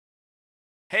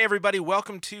Hey, everybody,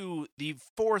 welcome to the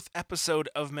fourth episode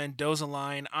of Mendoza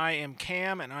Line. I am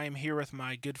Cam, and I am here with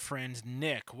my good friend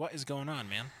Nick. What is going on,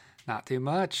 man? Not too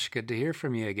much. Good to hear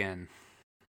from you again.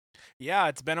 Yeah,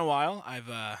 it's been a while.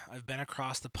 I've been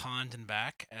across the pond and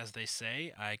back, as they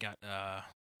say. I got a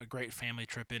great family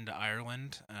trip into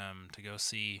Ireland to go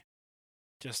see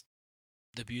just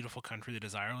the beautiful country that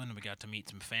is Ireland. We got to meet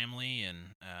some family,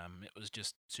 and it was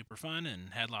just super fun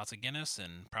and had lots of Guinness,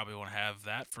 and probably won't have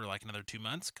that for like another 2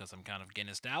 months because I'm kind of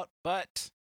Guinnessed out. But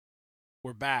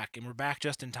we're back, and we're back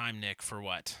just in time, Nick, for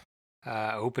what?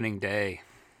 Opening day,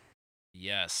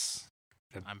 Yes,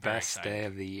 the I'm very best excited. day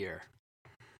of the year.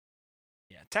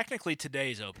 Yeah, technically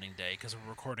today's opening day because we're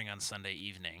recording on Sunday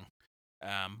evening.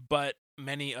 But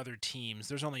many other teams,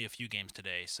 there's only a few games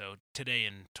today, so today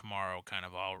and tomorrow kind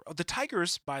of all. Oh, the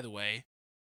Tigers, by the way,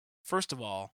 first of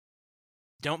all,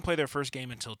 don't play their first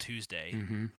game until Tuesday.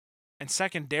 Mm-hmm. And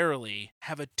secondarily,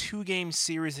 have a 2-game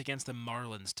series against the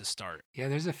Marlins to start. Yeah,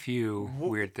 there's a few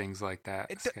weird things like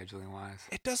that, It, scheduling wise.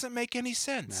 it doesn't make any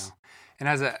sense. No, and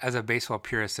as a baseball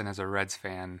purist and as a Reds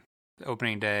fan, the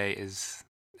opening day is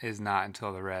not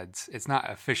until the Reds. It's not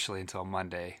officially until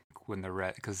Monday when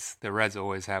because the Reds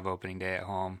always have opening day at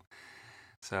home,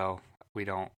 so we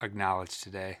don't acknowledge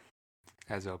today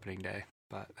as opening day.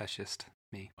 But that's just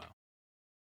me. Wow.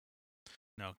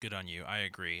 No, good on you. I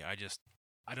agree. I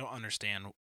don't understand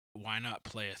why not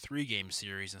play a 3-game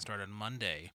series and start on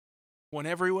Monday when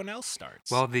everyone else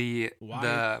starts. Well, the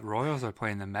Why? Royals are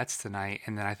playing the Mets tonight,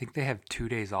 and then I think they have 2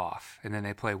 days off, and then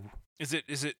they play. Is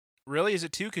it really? Is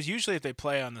it 2? Because usually if they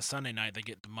play on the Sunday night, they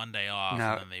get the Monday off,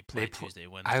 No, and then they play Tuesday,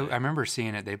 Wednesday. I remember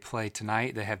seeing it. They play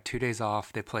tonight. They have 2 days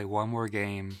off. They play one more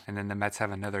game, and then the Mets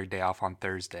have another day off on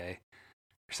Thursday,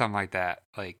 or something like that.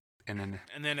 And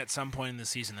then at some point in the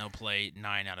season, they'll play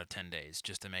 9 out of 10 days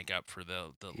just to make up for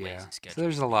the yeah. lazy schedule. So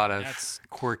there's a lot of That's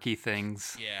quirky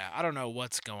things. Yeah, I don't know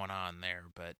what's going on there,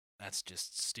 but that's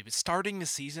just stupid. Starting the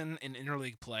season in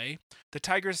interleague play, the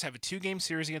Tigers have a 2-game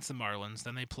series against the Marlins,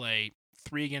 then they play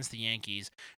 3 against the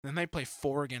Yankees, and then they play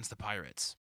 4 against the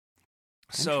Pirates.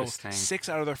 So Interesting. 6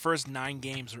 out of their first 9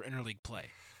 games are interleague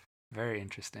play. Very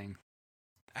interesting.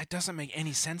 That doesn't make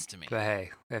any sense to me. But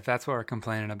hey, if that's what we're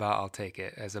complaining about, I'll take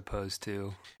it, as opposed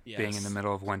to being in the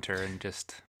middle of winter and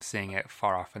just seeing it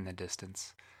far off in the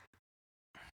distance.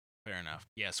 Fair enough.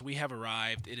 Yes, we have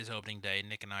arrived. It is opening day.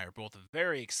 Nick and I are both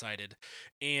very excited.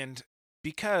 And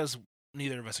because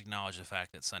neither of us acknowledge the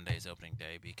fact that Sunday is opening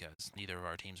day because neither of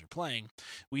our teams are playing,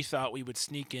 we thought we would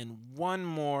sneak in one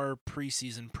more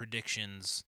preseason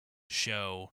predictions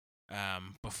show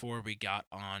before we got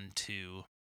on to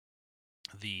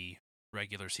the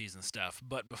regular season stuff.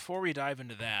 But before we dive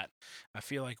into that, I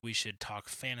feel like we should talk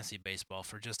fantasy baseball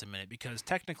for just a minute because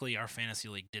technically our fantasy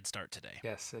league did start today.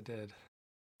 Yes, it did.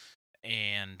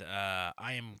 And I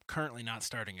am currently not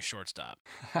starting a shortstop.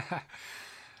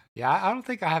 Yeah, I don't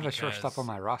think I have a shortstop on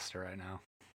my roster right now.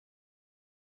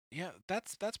 Yeah,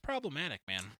 that's problematic,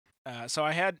 man. So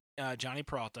I had Johnny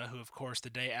Peralta, who, of course, the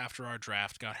day after our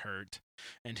draft got hurt,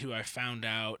 and who I found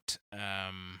out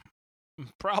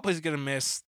probably is going to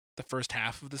miss the first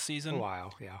half of the season. A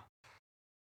while, yeah.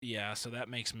 Yeah, so that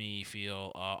makes me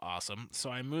feel awesome.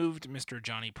 So I moved Mr.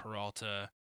 Johnny Peralta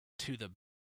to the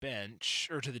bench,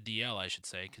 or to the DL, I should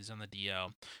say, because he's on the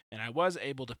DL, and I was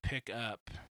able to pick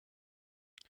up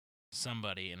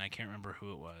somebody, and I can't remember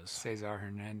who it was. Cesar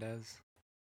Hernandez.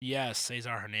 Yes,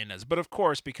 Cesar Hernandez. But of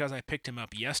course, because I picked him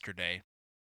up yesterday,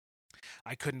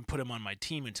 I couldn't put him on my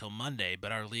team until Monday,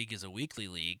 but our league is a weekly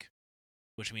league,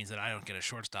 which means that I don't get a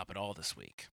shortstop at all this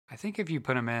week. I think if you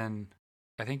put him in,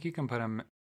 I think you can put him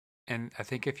in, I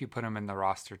think if you put him in the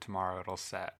roster tomorrow, it'll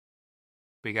set.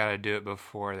 We got to do it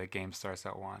before the game starts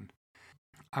at 1.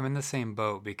 I'm in the same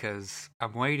boat because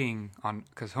I'm waiting on,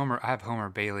 because I have Homer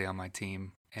Bailey on my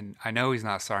team, and I know he's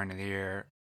not starting the year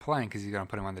playing because he's going to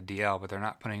put him on the DL, but they're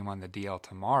not putting him on the DL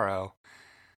tomorrow.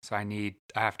 So I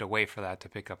have to wait for that to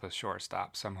pick up a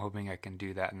shortstop. So I'm hoping I can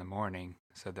do that in the morning.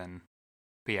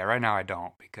 But yeah, right now I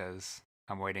don't because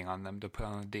I'm waiting on them to put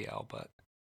on the DL,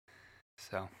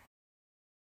 so.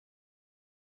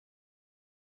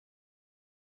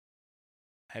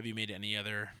 Have you made any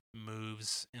other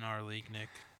moves in our league, Nick?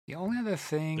 The only other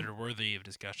thing that are worthy of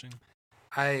discussion?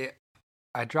 I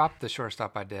dropped the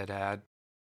shortstop I did add,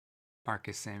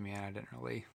 Marcus Semien.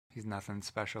 He's nothing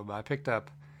special, but I picked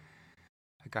up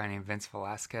a guy named Vince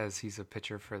Velasquez. He's a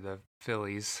pitcher for the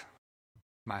Phillies,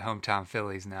 my hometown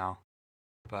Phillies now.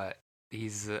 But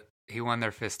he won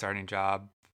their 5th starting job.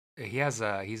 He's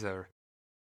a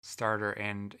starter,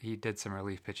 and he did some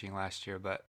relief pitching last year,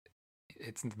 but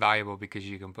it's valuable because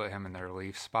you can put him in the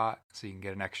relief spot, so you can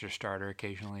get an extra starter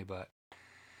occasionally. But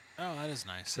Oh, that is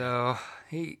nice. So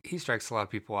he strikes a lot of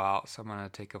people out. So I'm gonna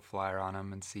take a flyer on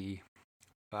him and see.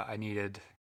 But I needed,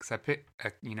 because I picked,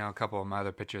 a couple of my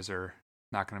other pitchers are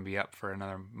not going to be up for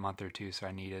another month or two, so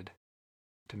I needed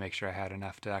to make sure I had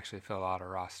enough to actually fill out a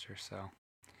roster. So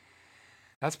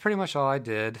that's pretty much all I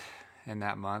did in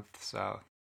that month. So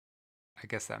I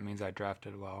guess that means I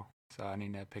drafted well. So I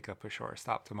need to pick up a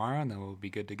shortstop tomorrow, and then we'll be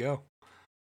good to go.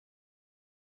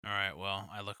 All right. Well,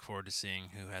 I look forward to seeing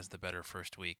who has the better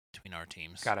first week between our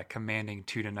teams. Got a commanding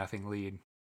 2-0 lead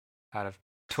out of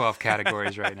 12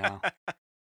 categories right now.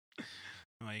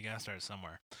 Well, you gotta start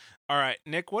somewhere. All right,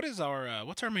 Nick. What's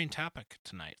our main topic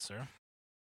tonight, sir?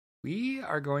 We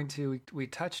are going to. We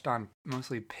touched on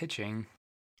mostly pitching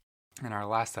in our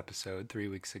last episode 3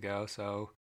 weeks ago,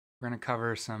 so we're going to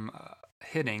cover some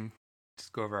hitting.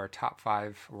 Just go over our top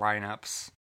 5 lineups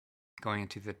going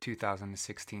into the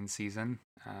 2016 season.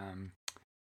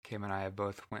 Kim and I have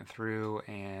both went through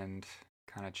and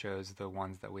kind of chose the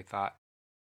ones that we thought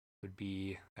would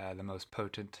be the most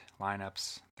potent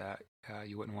lineups that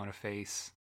you wouldn't want to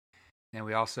face. And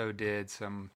we also did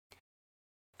some,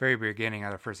 very beginning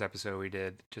of the first episode, we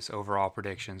did just overall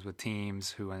predictions with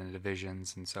teams who win the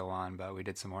divisions and so on, but we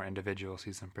did some more individual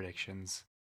season predictions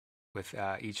with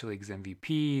each league's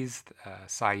MVPs,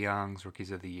 Cy Youngs,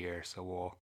 Rookies of the Year. So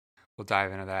we'll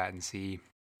dive into that and see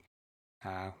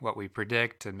what we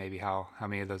predict and maybe how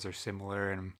many of those are similar.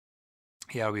 And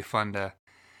yeah, it'll be fun to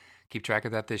keep track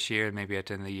of that this year, and maybe at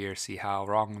the end of the year see how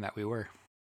wrong that we were.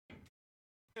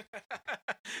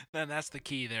 Then that's the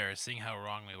key there, seeing how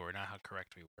wrong we were, not how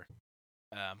correct we were.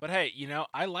 But hey,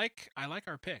 I like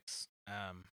our picks.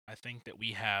 I think that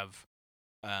we have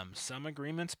some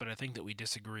agreements, but I think that we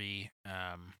disagree.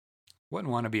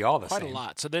 Wouldn't want to be all the quite same. a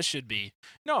lot. So this should be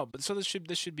this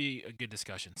should be a good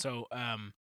discussion. So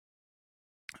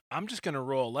I'm just gonna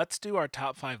roll. Let's do our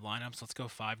top 5 lineups. Let's go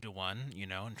 5-1.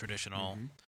 In traditional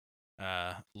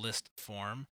list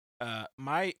form.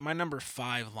 My number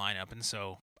 5 lineup, and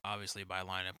so obviously by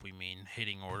lineup we mean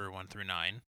hitting order 1 through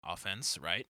 9, offense,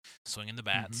 right? Swinging the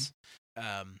bats.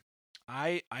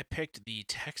 I picked the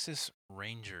Texas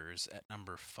Rangers at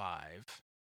number 5,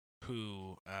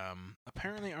 who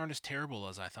apparently aren't as terrible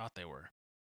as I thought they were.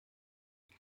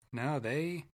 No,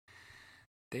 they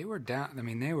were down. I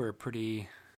mean, they were pretty.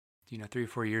 3 or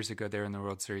 4 years ago, they were in the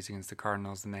World Series against the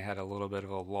Cardinals, and they had a little bit of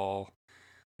a lull,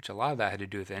 which a lot of that had to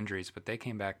do with injuries, but they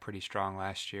came back pretty strong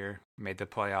last year, made the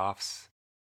playoffs,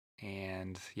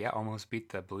 and almost beat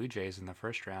the Blue Jays in the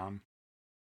first round.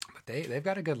 But they've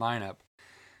got a good lineup,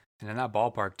 and in that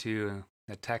ballpark too,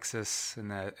 the Texas in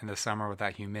the summer with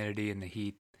that humidity and the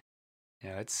heat,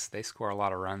 they score a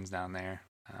lot of runs down there.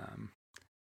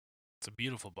 It's a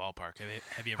beautiful ballpark.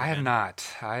 Have you ever? I have not.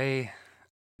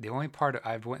 The only part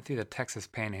I've went through the Texas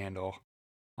Panhandle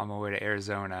on my way to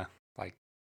Arizona, like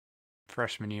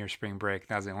freshman year, spring break.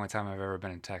 That was the only time I've ever been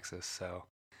in Texas. So,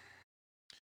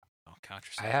 don't count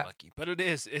yourself lucky, but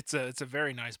it's a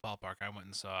very nice ballpark. I went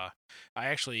and saw. I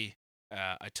actually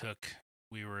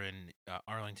we were in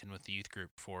Arlington with the youth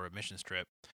group for a missions trip,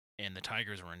 and the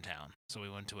Tigers were in town, so we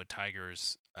went to a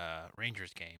Tigers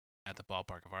Rangers game at the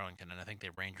ballpark of Arlington, and I think the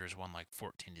Rangers won like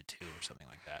 14-2 or something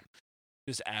like that.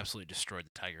 Just absolutely destroyed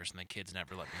the Tigers, and the kids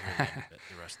never let me hear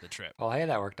the rest of the trip. Well, hey,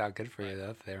 that worked out good for you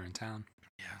though. If they were in town.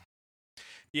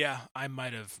 Yeah. I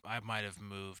might have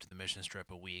moved the mission strip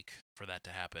a week for that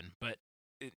to happen, but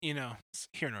it's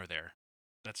here nor there.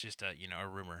 That's just a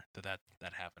rumor that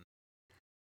happened.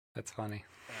 That's funny.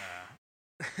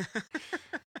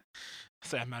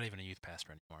 So I'm not even a youth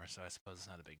pastor anymore, so I suppose it's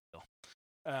not a big deal.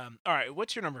 All right,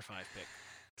 what's your number 5 pick?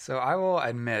 So I will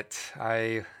admit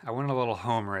I went a little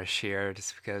homerish here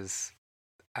just because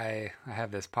I have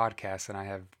this podcast and I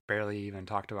have barely even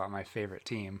talked about my favorite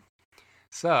team.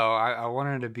 So I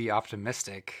wanted to be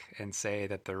optimistic and say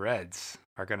that the Reds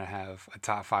are going to have a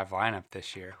top 5 lineup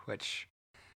this year, which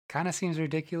kind of seems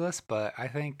ridiculous, but I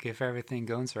think if everything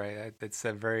goes right, it's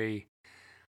a very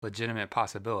legitimate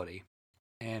possibility.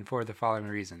 And for the following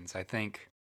reasons, I think,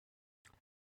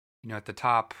 at the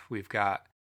top, we've got,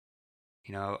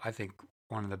 I think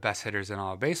one of the best hitters in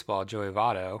all of baseball, Joey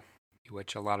Votto,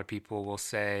 which a lot of people will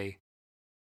say,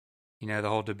 the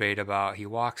whole debate about he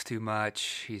walks too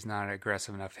much, he's not an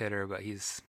aggressive enough hitter, but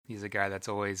he's a guy that's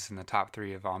always in the top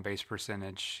 3 of on-base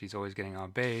percentage. He's always getting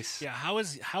on base. Yeah, how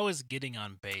is getting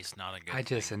on base not a good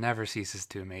thing? It never ceases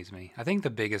to amaze me. I think the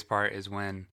biggest part is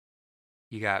when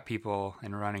you got people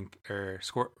in running or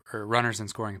runners in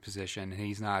scoring position, and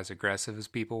he's not as aggressive as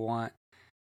people want.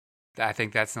 I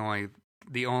think that's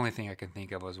the only thing I can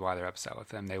think of was why they're upset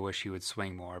with him. They wish he would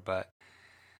swing more, but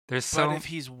There's But so if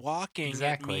he's walking,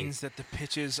 exactly. it means that the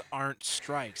pitches aren't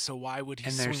strikes. So why would he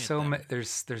And swing there's at so them?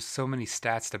 there's so many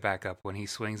stats to back up when he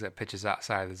swings at pitches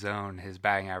outside the zone, his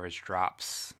batting average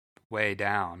drops way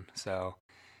down. So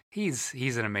he's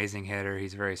an amazing hitter.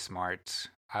 He's very smart.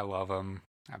 I love him.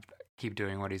 I keep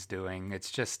doing what he's doing. It's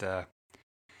just I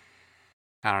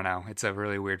don't know. It's a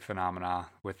really weird phenomena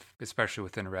with especially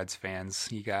within Reds fans.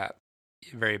 You got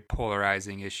a very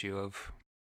polarizing issue of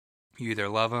you either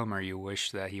love him or you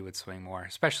wish that he would swing more,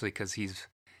 especially because he's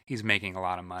making a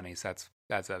lot of money. So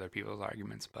that's other people's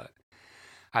arguments, but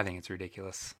I think it's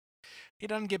ridiculous. He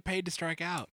doesn't get paid to strike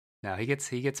out. No, he gets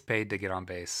paid to get on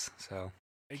base. So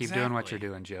keep doing what you're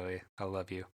doing, Joey. I love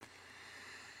you.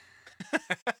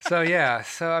 So yeah,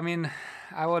 so I mean,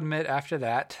 I will admit after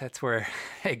that's where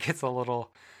it gets a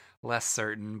little less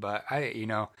certain. But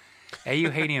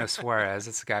Eugenio Suarez,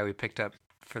 it's the guy we picked up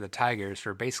for the Tigers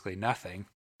for basically nothing.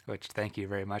 Which thank you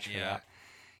very much for that.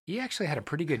 He actually had a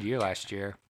pretty good year last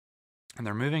year, and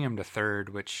they're moving him to third,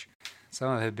 which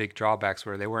some of the big drawbacks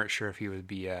were they weren't sure if he would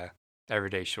be a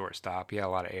everyday shortstop. He had a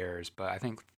lot of errors, but I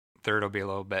think third will be a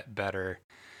little bit better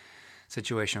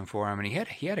situation for him. And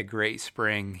he had a great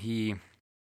spring. He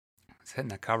was hitting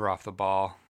the cover off the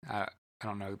ball. I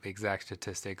don't know the exact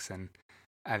statistics, and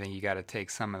I think you got to take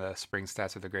some of the spring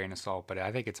stats with a grain of salt. But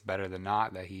I think it's better than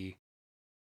not that he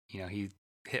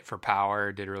hit for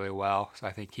power, did really well. So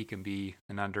I think he can be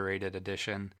an underrated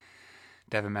addition.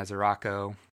 Devin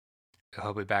Mesoraco,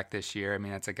 he'll be back this year. I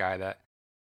mean, that's a guy that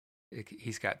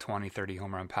he's got 20, 30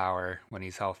 home run power when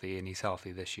he's healthy, and he's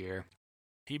healthy this year.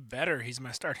 He better. He's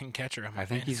my starting catcher. I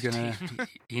think he's gonna.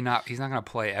 he's not gonna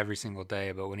play every single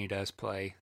day, but when he does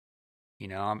play,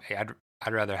 I'd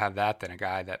rather have that than a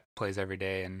guy that plays every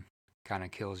day and kind of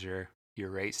kills your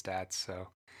rate stats. So,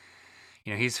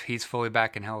 he's fully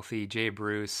back and healthy. Jay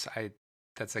Bruce,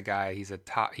 that's a guy.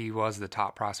 He was the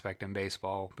top prospect in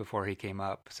baseball before he came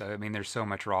up. So I mean, there's so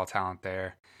much raw talent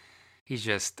there. He's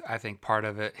just, I think, part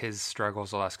of it. His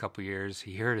struggles the last couple of years.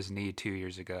 He hurt his knee 2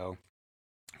 years ago,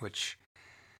 which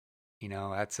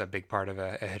that's a big part of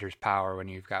a hitter's power when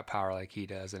you've got power like he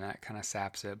does, and that kind of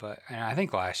saps it. But and I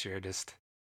think last year just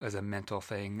was a mental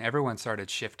thing. Everyone started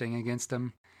shifting against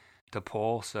him to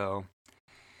pull, so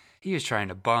he was trying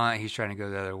to bunt. He's trying to go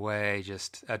the other way,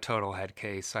 just a total head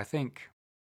case. So I think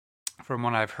from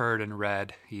what I've heard and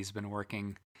read, he's been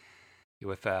working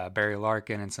with Barry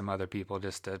Larkin and some other people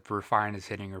just to refine his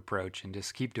hitting approach and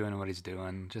just keep doing what he's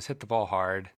doing. Just hit the ball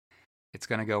hard. It's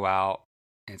going to go out.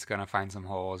 It's going to find some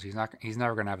holes. He's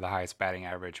never going to have the highest batting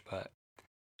average, but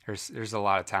there's a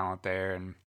lot of talent there.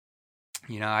 And,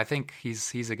 I think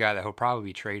he's a guy that he'll probably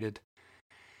be traded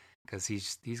because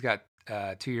he's got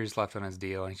 2 years left on his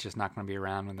deal, and he's just not going to be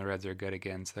around when the Reds are good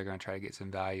again. So they're going to try to get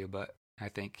some value, but I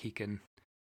think he can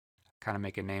kind of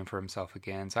make a name for himself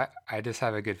again. So I just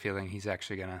have a good feeling he's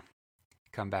actually going to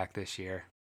come back this year.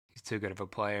 He's too good of a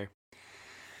player.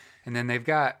 And then they've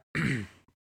got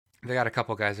they got a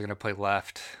couple guys that are going to play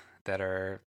left that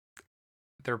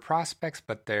they're prospects,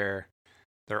 but they're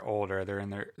older. They're in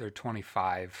they're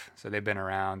 25, so they've been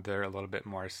around. They're a little bit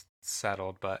more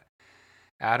settled. But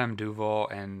Adam Duvall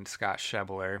and Scott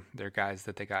Schebler, they're guys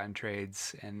that they got in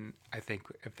trades, and I think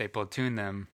if they platoon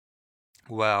them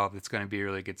well, it's going to be a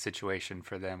really good situation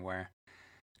for them where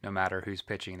no matter who's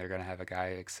pitching, they're going to have a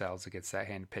guy who excels against that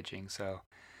hand pitching. So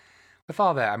with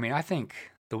all that, I mean, I think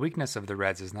the weakness of the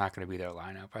Reds is not going to be their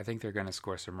lineup. I think they're going to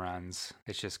score some runs.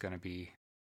 It's just going to be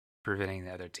preventing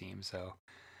the other team. So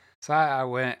I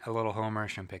went a little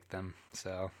homerish and picked them.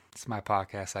 So it's my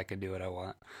podcast. I can do what I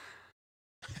want.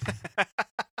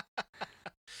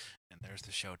 And there's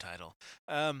the show title.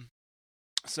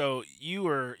 So you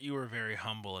were very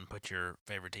humble and put your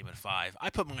favorite team at 5. I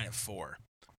put mine at 4.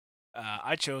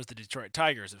 I chose the Detroit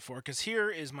Tigers at 4 because here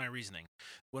is my reasoning.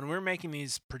 When we're making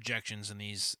these projections and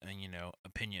these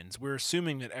opinions, we're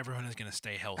assuming that everyone is going to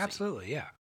stay healthy. Absolutely, yeah.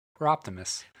 We're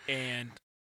optimists. And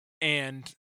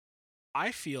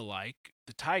I feel like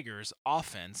the Tigers'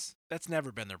 offense, that's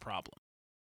never been their problem.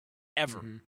 Ever.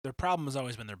 Mm-hmm. Their problem has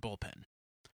always been their bullpen.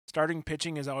 Starting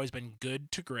pitching has always been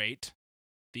good to great.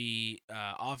 The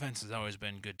offense has always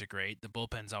been good to great. The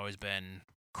bullpen's always been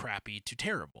crappy to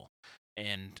terrible.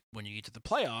 And when you get to the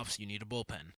playoffs, you need a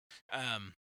bullpen.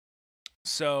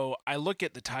 So I look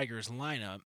at the Tigers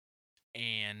lineup,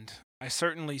 and I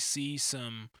certainly see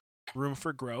some room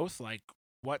for growth. Like,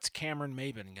 what's Cameron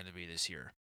Maybin going to be this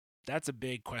year? That's a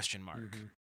big question mark. Mm-hmm.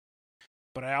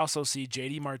 But I also see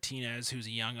J.D. Martinez, who's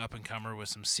a young up-and-comer with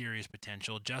some serious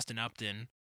potential. Justin Upton,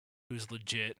 who's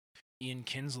legit. Ian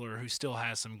Kinsler, who still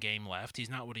has some game left. He's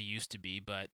not what he used to be,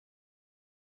 but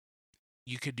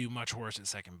you could do much worse at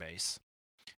second base.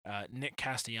 Nick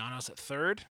Castellanos at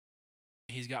third.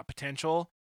 He's got potential.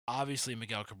 Obviously,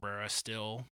 Miguel Cabrera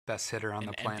still best hitter on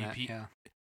the planet. MVP, yeah,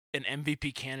 an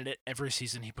MVP candidate every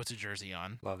season he puts a jersey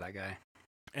on. Love that guy.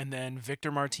 And then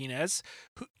Victor Martinez,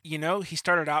 who, he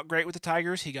started out great with the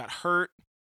Tigers. He got hurt.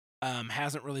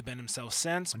 Hasn't really been himself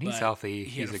since. When he's healthy,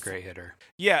 he's a great hitter.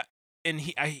 Yeah, and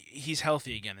he's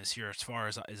healthy again this year, as far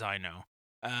as I know.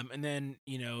 And then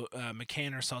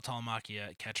McCann or Saltalamacchia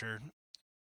at catcher.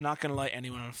 Not going to light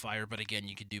anyone on fire, but again,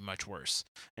 you could do much worse.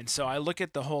 And so I look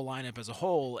at the whole lineup as a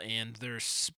whole, and there's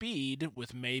speed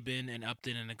with Maben and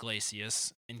Upton and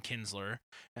Iglesias and Kinsler,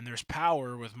 and there's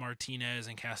power with Martinez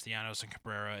and Castellanos and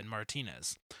Cabrera and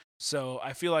Martinez. So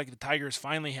I feel like the Tigers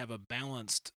finally have a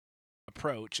balanced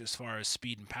approach as far as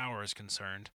speed and power is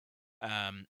concerned.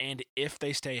 And if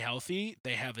they stay healthy,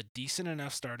 they have a decent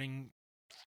enough starting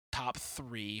top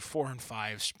 3. 4 and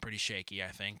 5's pretty shaky, I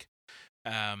think.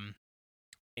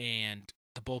 And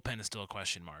the bullpen is still a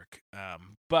question mark.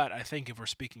 But I think if we're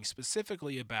speaking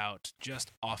specifically about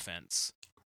just offense,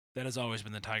 that has always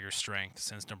been the Tigers' strength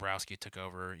since Dombrowski took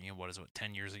over,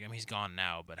 10 years ago? I mean, he's gone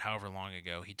now, but however long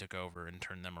ago he took over and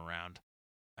turned them around.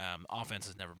 Offense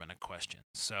has never been a question.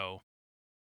 So,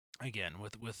 again,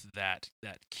 with that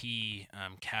key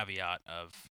caveat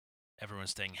of everyone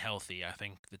staying healthy, I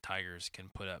think the Tigers can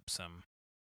put up some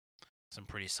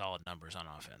pretty solid numbers on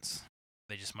offense.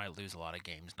 They just might lose a lot of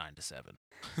games 9-7.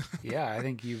 Yeah, I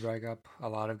think you bring up a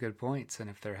lot of good points, and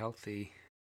if they're healthy,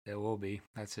 they will be.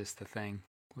 That's just the thing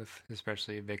with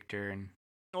especially Victor and.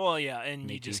 Well, yeah, and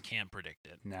Mickey. You just can't predict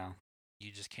it. No,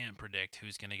 you just can't predict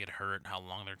who's going to get hurt, how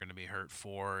long they're going to be hurt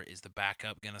for. Is the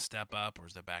backup going to step up, or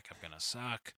is the backup going to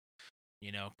suck?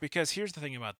 Because here's the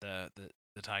thing about the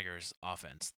Tigers'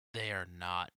 offense: they are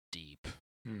not deep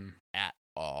at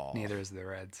all. Neither is the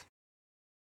Reds.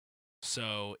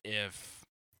 So if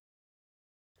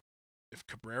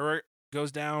Cabrera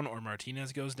goes down or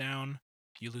Martinez goes down,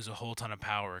 you lose a whole ton of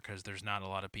power because there's not a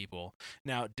lot of people.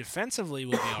 Now, defensively,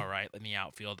 we'll be all right in the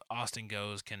outfield. Austin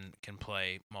Goes can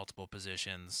play multiple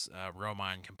positions.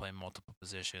 Romine can play multiple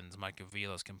positions. Mike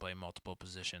Aviles can play multiple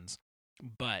positions.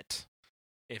 But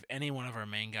if any one of our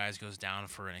main guys goes down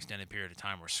for an extended period of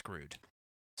time, we're screwed.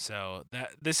 So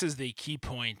this is the key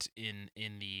point in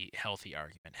the healthy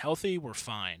argument. Healthy, we're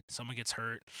fine. Someone gets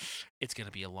hurt, it's going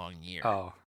to be a long year.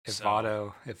 Oh, if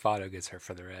Votto gets hurt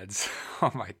for the Reds,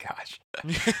 oh my gosh,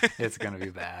 it's going to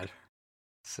be bad.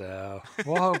 So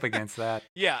we'll hope against that.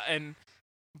 Yeah,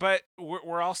 but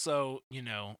we're also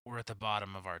we're at the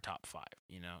bottom of our top 5.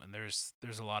 And there's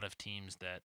a lot of teams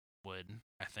that would,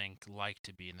 I think, like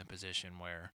to be in the position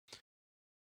where,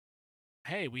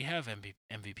 hey, we have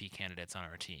MVP candidates on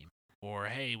our team, or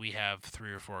hey, we have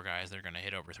 3 or 4 guys that are going to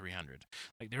hit over 300.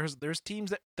 Like there's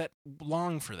teams that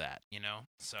long for that,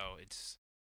 So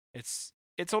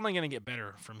it's only going to get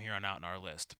better from here on out in our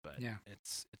list. But yeah,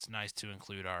 it's nice to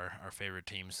include our favorite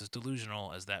teams, as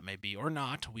delusional as that may be or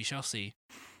not. We shall see.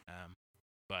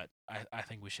 But I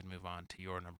think we should move on to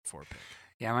your number 4 pick.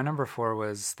 Yeah, my number 4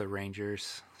 was the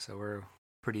Rangers, so we're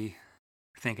pretty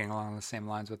thinking along the same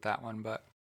lines with that one, but.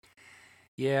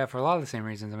 Yeah, for a lot of the same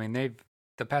reasons. I mean,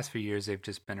 the past few years, they've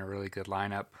just been a really good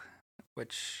lineup,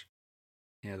 which,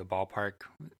 the ballpark,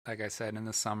 like I said, in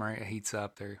the summer, it heats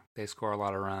up. They score a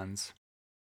lot of runs.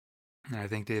 And I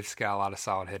think they've got a lot of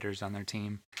solid hitters on their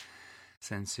team.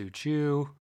 Sen-Soo Choo,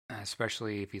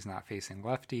 especially if he's not facing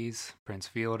lefties. Prince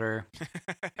Fielder,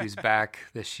 who's back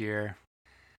this year.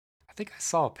 I think I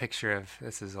saw a picture of,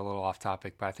 this is a little off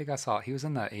topic, but I think he was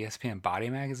in the ESPN Body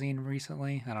magazine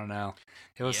recently. I don't know.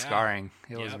 It was scarring.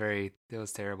 It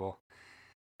was terrible.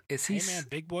 Hey man,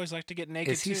 big boys like to get naked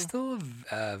too. Is he still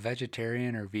a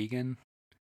vegetarian or vegan?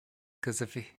 Because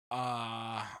if he...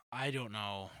 I don't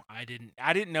know. I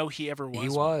didn't know he ever was. He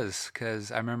was,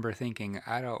 because I remember thinking,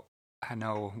 I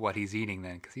know what he's eating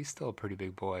then, because he's still a pretty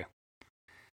big boy.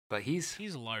 But he's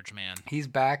a large man. He's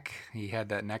back. He had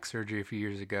that neck surgery a few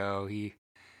years ago. He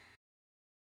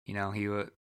was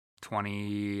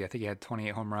 20. I think he had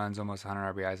 28 home runs, almost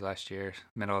 100 RBIs last year.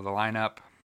 Middle of the lineup.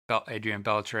 Adrian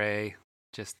Beltre,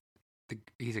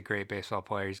 he's a great baseball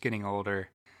player. He's getting older.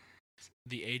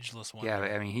 The ageless one. Yeah,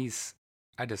 I mean,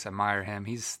 I just admire him.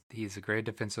 He's a great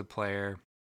defensive player.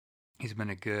 He's been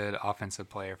a good offensive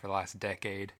player for the last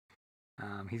decade.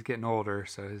 He's getting older,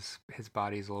 so his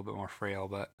body's a little bit more frail,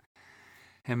 but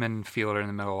him and Fielder in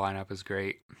the middle lineup is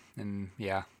great. And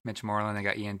yeah, Mitch Moreland, they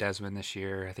got Ian Desmond this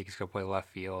year. I think he's going to play left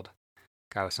field.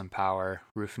 Guy with some power.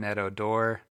 Rougned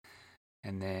Odor.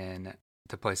 And then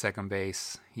to play second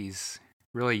base, he's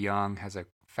really young, has a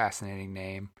fascinating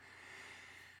name.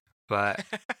 But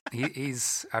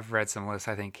I've read some lists.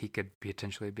 I think he could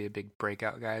potentially be a big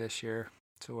breakout guy this year.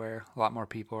 to where a lot more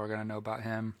people are going to know about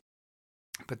him.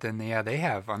 But then, they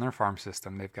have on their farm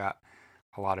system, they've got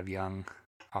a lot of young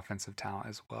offensive talent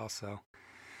as well. So,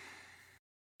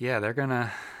 yeah, they're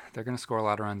gonna score a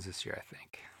lot of runs this year, I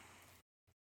think.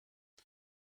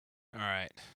 All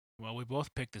right. Well, we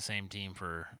both picked the same team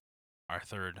for our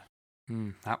third.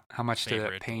 How much did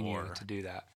it pain you to do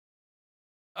that?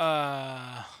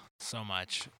 So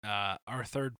much. Our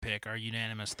third pick, our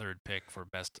unanimous third pick for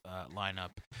best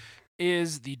lineup,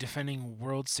 is the defending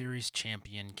World Series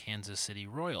champion Kansas City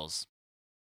Royals.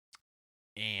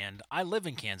 And I live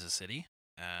in Kansas City,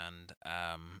 and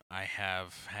I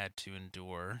have had to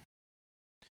endure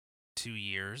 2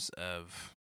 years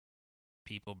of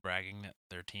people bragging that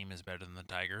their team is better than the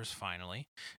Tigers finally,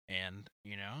 and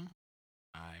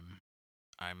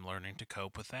I'm learning to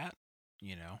cope with that,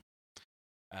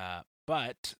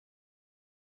 but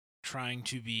trying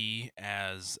to be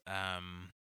as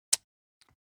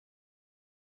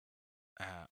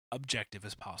objective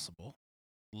as possible,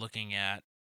 looking at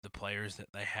the players that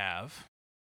they have.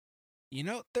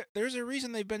 There's a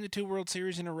reason they've been to 2 World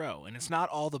Series in a row, and it's not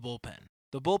all the bullpen.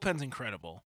 The bullpen's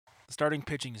incredible. The starting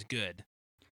pitching is good.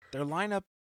 Their lineup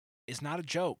is not a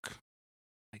joke.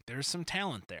 Like, there's some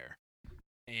talent there.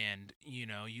 And,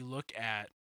 you look at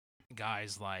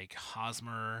guys like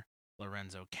Hosmer,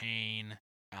 Lorenzo Cain,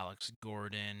 Alex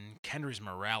Gordon, Kendrys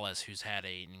Morales, who's had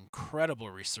an incredible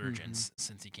resurgence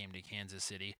since he came to Kansas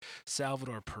City,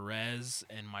 Salvador Perez,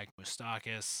 and Mike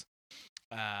Moustakas.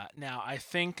 Now, I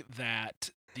think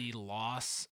that the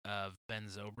loss of Ben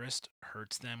Zobrist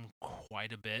hurts them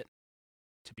quite a bit,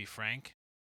 to be frank,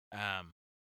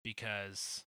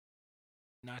 because,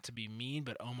 not to be mean,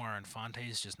 but Omar Infante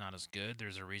is just not as good.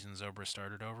 There's a reason Zobrist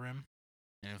started over him.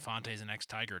 And Infante's an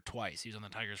ex-Tiger twice. He was on the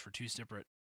Tigers for two separate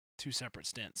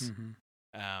stints.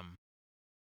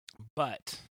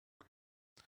 But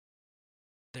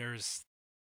there's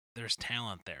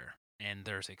talent there, and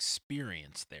there's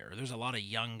experience there. There's a lot of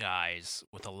young guys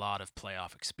with a lot of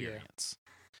playoff experience.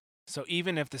 Yeah. So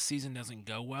even if the season doesn't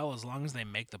go well, as long as they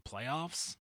make the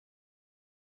playoffs,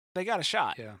 they got a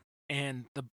shot. Yeah. And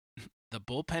the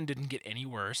bullpen didn't get any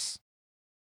worse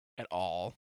at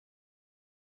all.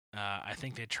 I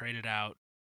think they traded out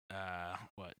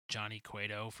Johnny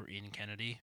Cueto for Ian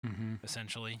Kennedy,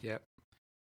 essentially. Yep.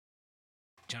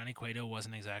 Johnny Cueto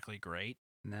wasn't exactly great.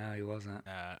 No, he wasn't.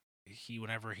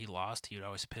 Whenever he lost, he would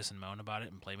always piss and moan about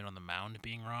it and blame it on the mound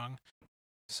being wrong.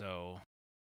 So,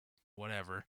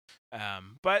 whatever.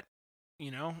 But,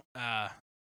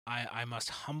 I must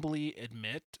humbly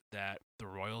admit that the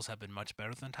Royals have been much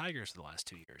better than the Tigers the last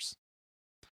 2 years.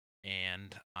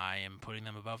 And I am putting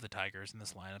them above the Tigers in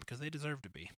this lineup because they deserve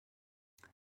to be.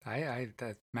 I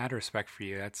mad respect for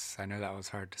you. I know that was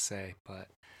hard to say, but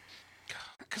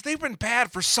because they've been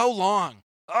bad for so long.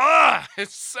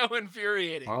 It's so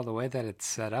infuriating. Well, the way that it's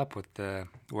set up with the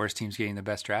worst teams getting the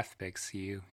best draft picks,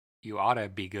 you ought to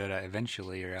be good at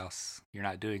eventually, or else you're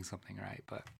not doing something right.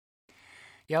 But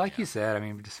yeah, like you said,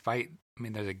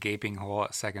 there's a gaping hole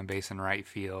at second base and right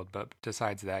field, but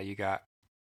besides that, you got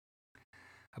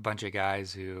a bunch of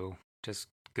guys who just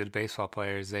good baseball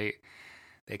players. They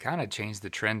kind of changed the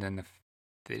trend, and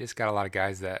they just got a lot of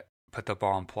guys that put the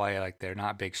ball in play. Like, they're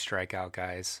not big strikeout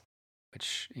guys,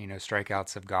 which,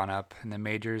 strikeouts have gone up in the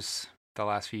majors the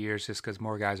last few years just because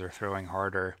more guys are throwing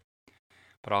harder.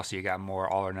 But also you got more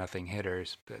all or nothing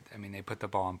hitters. But they put the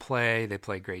ball in play. They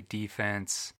play great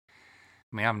defense.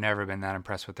 I've never been that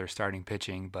impressed with their starting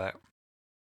pitching, but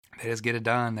they just get it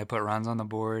done. They put runs on the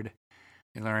board.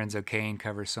 Lorenzo Cain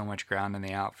covers so much ground in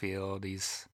the outfield.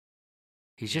 He's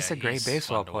just a great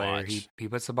baseball player. He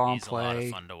puts the ball in play. He's a lot of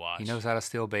fun to watch. He knows how to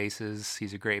steal bases.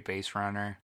 He's a great base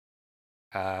runner.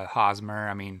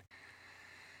 Hosmer,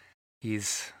 he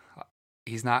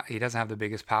doesn't have the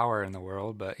biggest power in the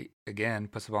world, but again,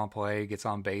 puts the ball in play, gets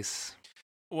on base.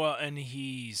 Well, and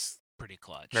he's pretty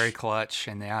clutch. Very clutch,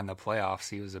 and in the playoffs,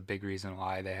 he was a big reason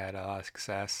why they had a lot of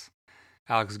success.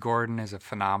 Alex Gordon is a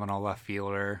phenomenal left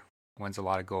fielder, wins a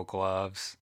lot of Gold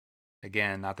Gloves.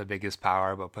 Again, not the biggest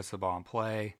power, but puts the ball in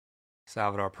play.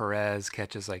 Salvador Perez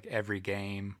catches like every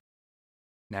game.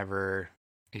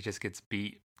 He just gets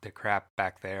beat the crap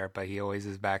back there, but he always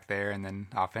is back there. And then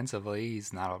offensively,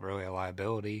 he's not really a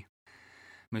liability.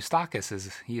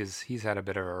 Moustakas he's had a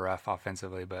bit of a rough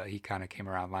offensively, but he kind of came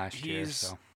around last year.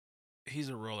 So he's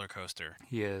a roller coaster.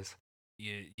 He is.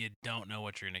 You don't know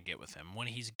what you're gonna get with him. When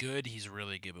he's good, he's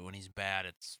really good, but when he's bad,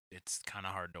 it's kind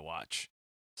of hard to watch.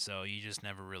 So you just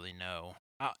never really know.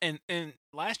 And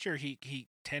last year he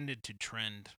tended to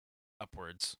trend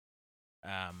upwards.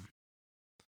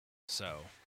 So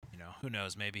who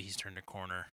knows? Maybe he's turned a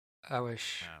corner I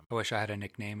wish I had a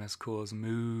nickname as cool as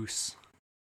Moose.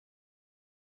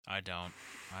 I don't.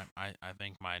 I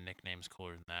think my nickname's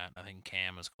cooler than that. I think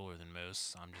Cam is cooler than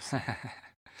Moose. I'm just saying.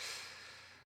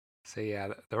 So yeah,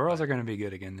 the Royals are going to be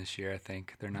good again this year. I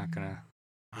think they're not going to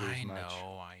lose I much.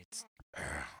 know. I'm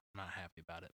not happy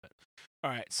about it, but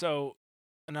all right. So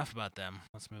enough about them.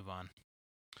 Let's move on.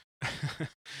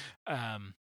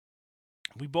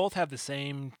 We both have the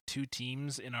same two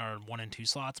teams in our 1 and 2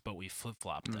 slots, but we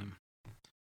flip-flopped them.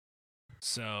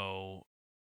 So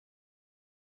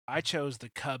I chose the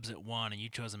Cubs at 1, and you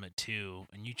chose them at 2,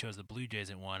 and you chose the Blue Jays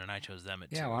at 1, and I chose them at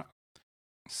 2. Yeah,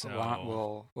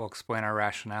 so we'll explain our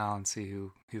rationale and see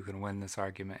who can win this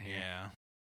argument here. Yeah.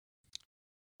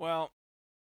 Well,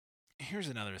 here's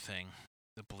another thing: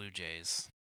 the Blue Jays.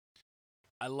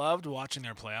 I loved watching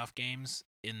their playoff games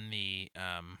in the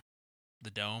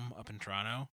Dome up in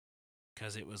Toronto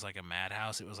because it was like a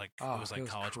madhouse. It was like college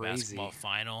crazy. Basketball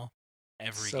final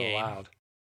every so game. So loud.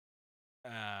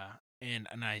 And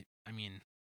I mean,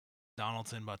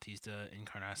 Donaldson, Bautista,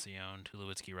 Encarnacion,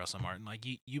 Tulowitzki, Russell Martin. Like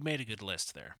you made a good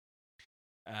list there.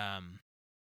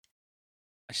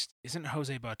 Isn't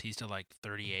Jose Bautista like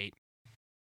 38?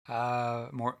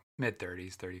 More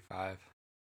mid-30s, 35.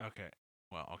 Okay.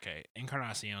 Well, okay.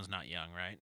 Encarnacion's not young,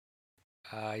 right?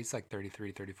 He's like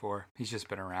 33, 34. He's just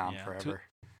been around forever.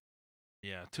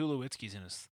 Tulowitzki's in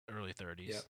his early 30s.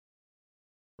 Yep.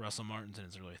 Russell Martin's in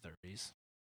his early 30s.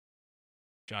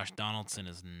 Josh Donaldson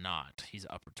is not. He's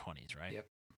upper 20s, right? Yep.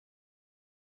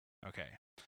 Okay.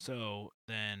 So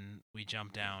then we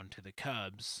jump down to the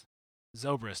Cubs.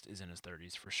 Zobrist is in his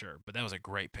 30s for sure, but that was a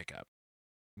great pickup.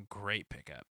 Great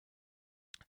pickup.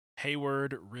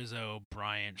 Hayward, Rizzo,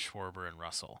 Bryant, Schwarber, and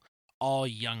Russell. All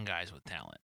young guys with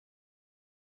talent.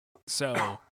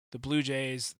 So the Blue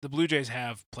Jays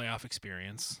have playoff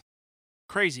experience.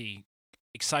 Crazy,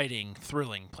 exciting,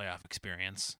 thrilling playoff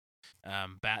experience.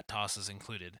 Bat tosses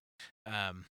included.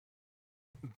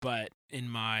 But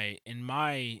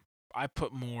I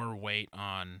put more weight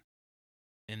on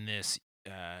in this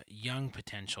young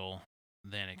potential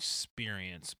than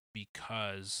experience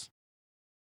because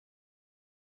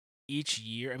each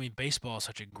year, I mean, baseball is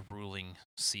such a grueling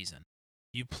season.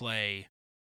 You play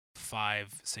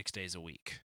 5-6 days a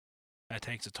week. That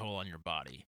takes a toll on your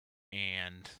body.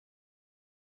 And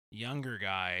younger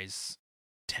guys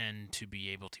tend to be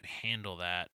able to handle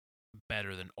that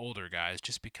better than older guys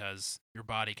just because your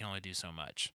body can only do so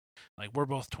much. Like, we're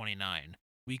both 29.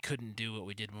 We couldn't do what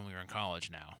we did when we were in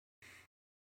college now.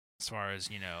 As far as,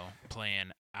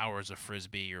 playing hours of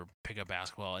Frisbee or pickup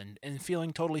basketball and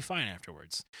feeling totally fine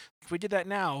afterwards. If we did that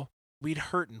now, we'd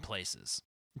hurt in places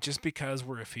just because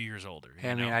we're a few years older.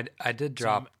 I mean, I did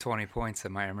drop 20 points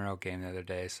in my Emerald game the other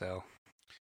day, so.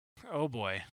 Oh,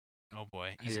 boy.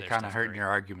 You're kind of hurting your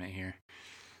argument here.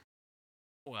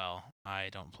 Well, I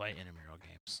don't play intramural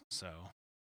games, so.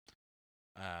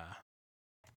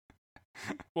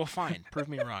 Well, fine. Prove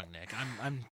me wrong, Nick.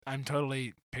 I'm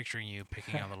totally picturing you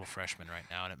picking a little freshman right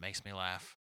now, and it makes me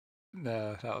laugh.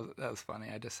 No, that was funny.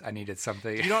 I needed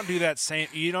something. You don't do that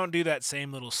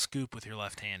same little scoop with your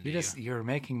left hand. You're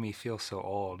making me feel so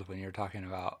old when you're talking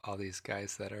about all these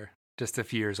guys that are just a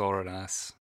few years older than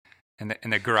us, and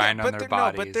the grind on their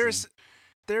bodies. No, but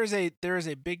there is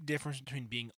a big difference between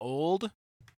being old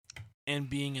and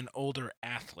being an older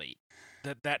athlete.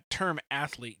 That term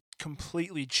athlete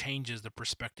completely changes the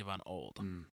perspective on old.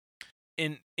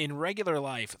 In regular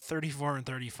life, 34 and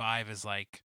 35 is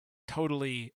like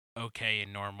totally okay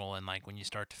and normal, and like when you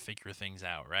start to figure things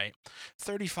out, right?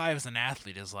 35 as an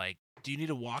athlete is like, do you need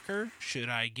a walker? Should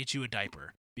I get you a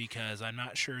diaper? Because I'm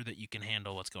not sure that you can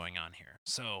handle what's going on here.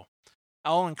 So,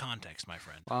 all in context, my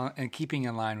friend. Well, and keeping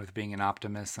in line with being an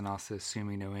optimist and also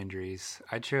assuming no injuries,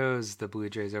 I chose the Blue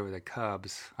Jays over the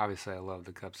Cubs. Obviously, I love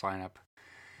the Cubs lineup.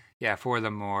 Yeah, for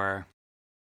the more,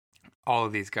 all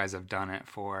of these guys have done it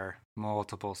for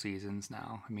multiple seasons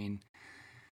now. I mean,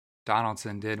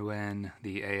 Donaldson did win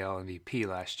the AL MVP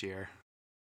last year,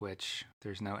 which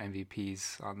there's no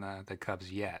MVPs on the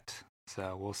Cubs yet.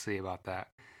 So we'll see about that.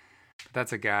 But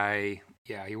that's a guy,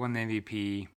 yeah, he won the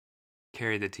MVP,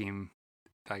 carried the team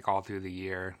like all through the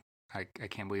year. I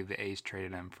can't believe the A's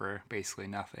traded him for basically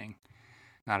nothing.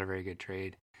 Not a very good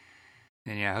trade.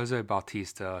 And yeah, Jose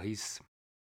Bautista, he's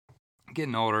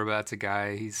getting older, but that's a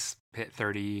guy, he's hit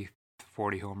 30,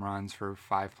 40 home runs for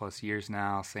 5+ years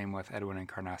now. Same with Edwin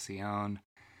Encarnacion.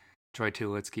 Troy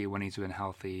Tulowitzki, when he's been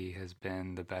healthy, has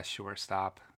been the best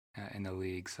shortstop in the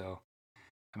league. So,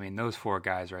 I mean, those four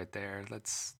guys right there,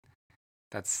 that's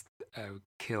a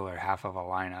killer half of a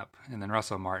lineup. And then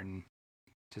Russell Martin,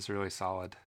 just a really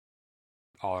solid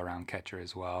all-around catcher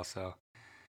as well. So,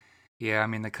 Yeah, I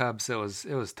mean the Cubs. It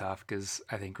was tough because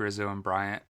I think Rizzo and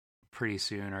Bryant pretty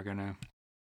soon are gonna,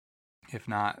 if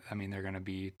not, I mean they're gonna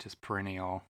be just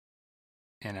perennial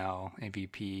NL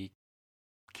MVP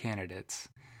candidates,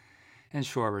 and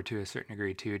Schwarber to a certain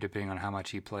degree too, depending on how much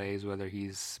he plays, whether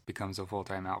he's becomes a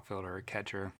full-time outfielder or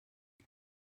catcher.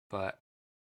 But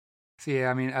so yeah,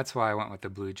 I mean that's why I went with the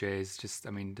Blue Jays. Just I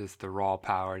mean just the raw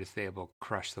power, just be able to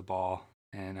crush the ball,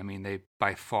 and I mean they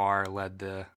by far led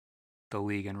the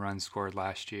league in runs scored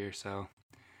last year. So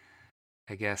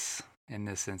I guess in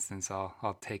this instance,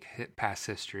 I'll take past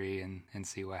history and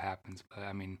see what happens. But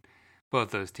I mean,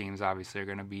 both those teams obviously are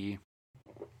going to be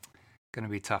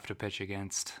tough to pitch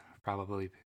against.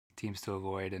 Probably teams to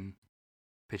avoid and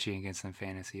pitching against in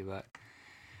fantasy, but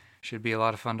should be a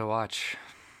lot of fun to watch.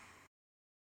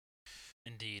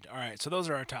 Indeed. All right, so those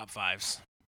are our top fives.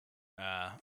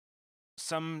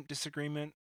 Some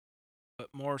disagreement, but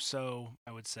more so,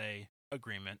 I would say,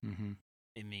 agreement Mm-hmm.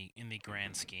 in the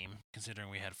grand scheme, considering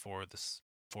we had four of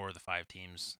the five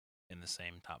teams in the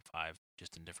same top five,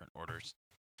 just in different orders.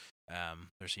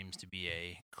 There seems to be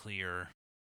a clear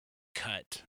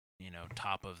cut,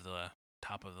 top of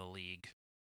the league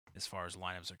as far as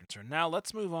lineups are concerned. Now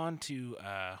let's move on to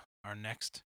our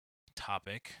next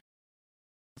topic.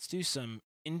 Let's do some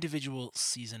individual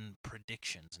season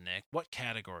predictions, Nick. What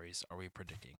categories are we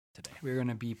predicting today? We're going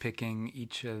to be picking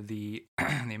each of the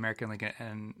the American League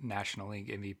and National League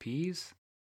MVPs,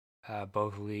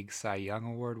 both league Cy Young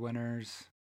Award winners,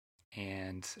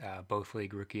 and both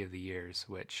league Rookie of the Years.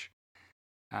 Which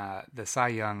the Cy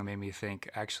Young made me think.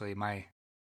 Actually,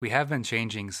 we have been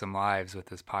changing some lives with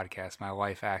this podcast. My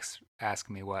wife asked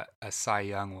me what a Cy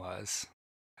Young was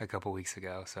a couple weeks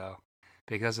ago, so.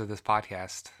 Because of this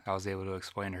podcast, I was able to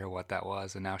explain to her what that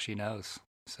was, and now she knows.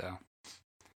 So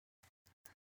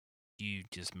you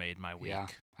just made my week. Yeah,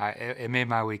 it made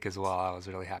my week as well. I was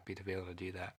really happy to be able to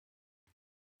do that.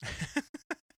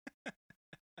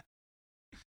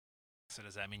 So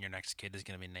does that mean your next kid is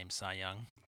going to be named Cy Young?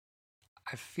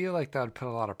 I feel like that would put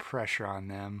a lot of pressure on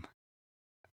them.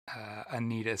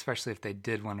 Anita, especially if they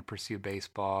did want to pursue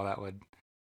baseball, that would,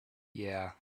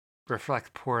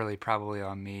 reflect poorly probably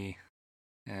on me.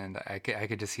 And I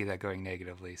could just see that going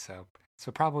negatively. So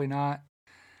probably not.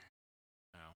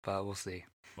 No. But we'll see.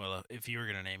 Well, if you were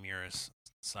going to name yours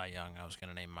Cy Young, I was going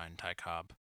to name mine Ty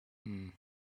Cobb.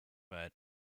 But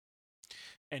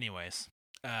anyways,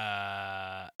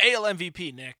 AL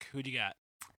MVP, Nick, who do you got?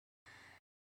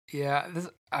 Yeah,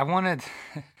 I wanted.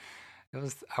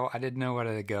 I didn't know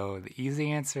whether to go the easy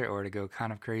answer or to go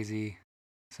kind of crazy.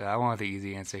 So I went with the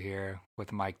easy answer here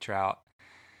with Mike Trout.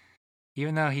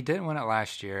 Even though he didn't win it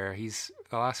last year, he's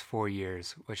the last 4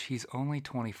 years, which he's only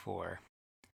 24.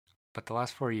 But the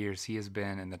last 4 years, he has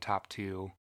been in the top 2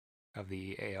 of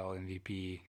the AL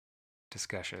MVP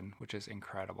discussion, which is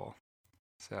incredible.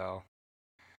 So,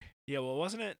 yeah, well,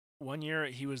 wasn't it 1 year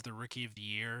he was the Rookie of the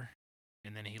Year,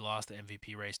 and then he lost the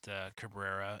MVP race to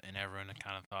Cabrera, and everyone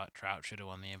kind of thought Trout should have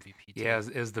won the MVP too? Yeah,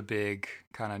 it was the big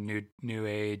kind of new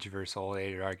age versus old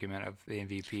age argument of the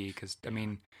MVP, because, I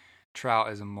mean, Trout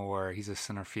he's a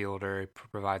center fielder,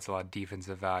 provides a lot of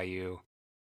defensive value,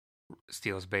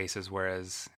 steals bases,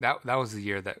 whereas that was the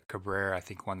year that Cabrera, I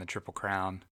think, won the Triple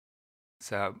Crown.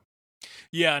 So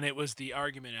yeah, and it was the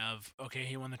argument of, okay,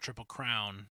 he won the Triple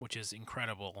Crown, which is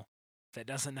incredible. That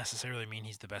doesn't necessarily mean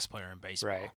he's the best player in baseball.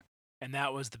 Right. And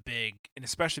that was the big, and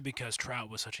especially because Trout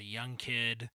was such a young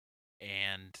kid,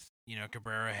 and,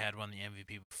 Cabrera had won the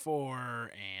MVP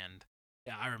before, and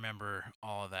yeah, I remember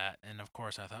all of that. And of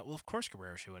course I thought, well, of course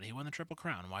Cabrera should win. He won the Triple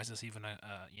Crown. Why is this even a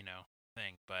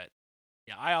thing? But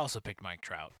yeah, I also picked Mike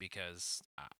Trout because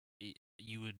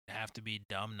you would have to be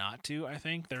dumb not to, I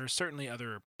think. There are certainly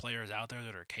other players out there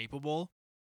that are capable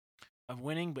of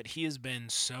winning, but he has been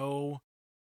so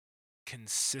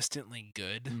consistently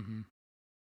good. Mm-hmm.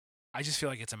 I just feel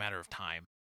like it's a matter of time.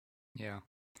 Yeah.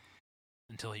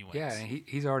 Until he wins. Yeah,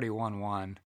 he's already won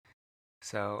one.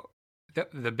 So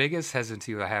the biggest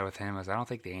hesitancy I had with him is I don't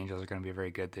think the Angels are going to be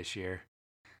very good this year.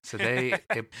 So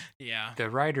yeah, the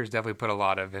writers definitely put a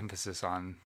lot of emphasis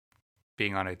on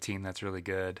being on a team that's really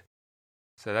good.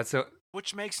 So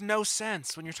which makes no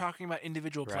sense when you're talking about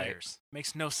individual players.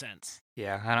 Makes no sense.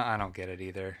 Yeah, I don't get it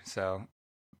either. So,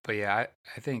 but yeah,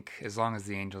 I think as long as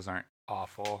the Angels aren't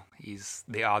awful, he's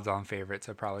the odds-on favorite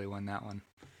to probably win that one.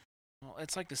 Well,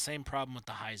 it's like the same problem with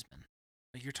the Heisman.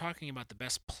 Like, you're talking about the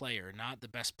best player, not the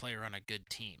best player on a good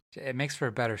team. It makes for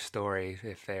a better story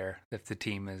if the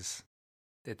team is,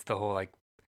 it's the whole, like,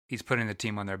 he's putting the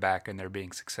team on their back and they're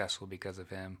being successful because of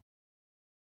him.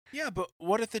 Yeah, but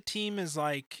what if the team is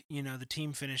like, the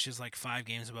team finishes like 5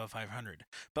 games above 500,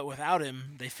 but without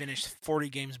him, they finished 40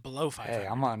 games below 500. Hey,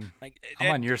 I'm on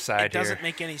your It side here. doesn't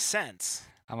make any sense.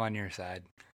 I'm on your side.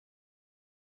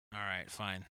 All right,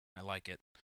 fine. I like it.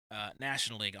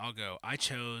 National League, I'll go. I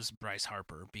chose Bryce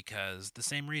Harper because the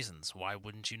same reasons. Why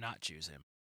wouldn't you not choose him?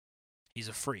 He's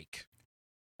a freak.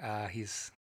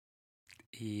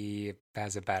 He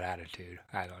has a bad attitude.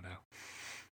 I don't know.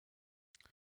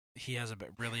 He has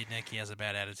Nick. He has a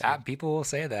bad attitude. People will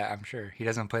say that. I'm sure he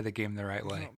doesn't play the game the right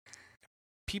way.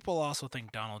 People also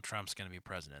think Donald Trump's going to be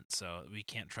president, so we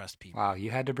can't trust people. Wow,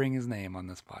 you had to bring his name on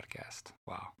this podcast.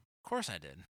 Wow. Of course I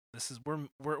did.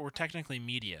 We're technically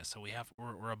media, so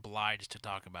we're obliged to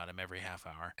talk about him every half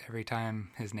hour. Every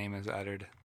time his name is uttered,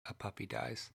 a puppy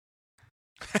dies.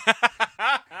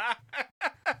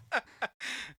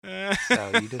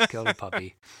 So you just killed a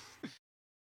puppy.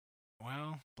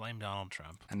 Well, blame Donald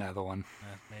Trump. Another one.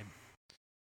 Maybe.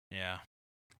 Yeah.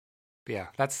 But yeah,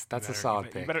 that's a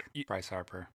solid pick. Bryce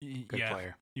Harper, good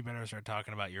player. You better start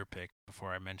talking about your pick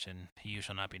before I mention you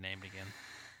shall not be named again.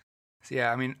 So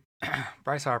yeah, I mean,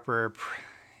 Bryce Harper.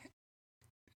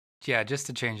 Yeah, just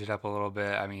to change it up a little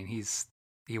bit. I mean,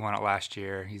 he won it last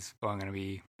year. He's only going to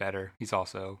be better. He's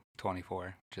also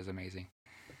 24, which is amazing.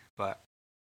 But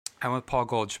I went with Paul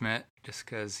Goldschmidt just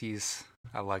because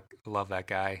I love that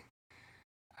guy.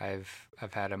 I've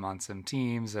had him on some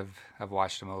teams. I've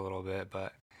watched him a little bit,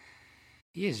 but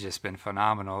he has just been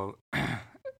phenomenal.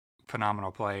 Phenomenal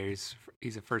player.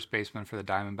 He's a first baseman for the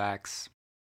Diamondbacks.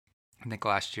 I think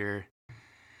last year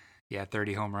he had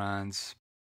 30 home runs,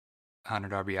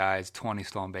 100 RBIs, 20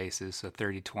 stolen bases, so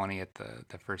 30-20 at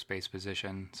the first base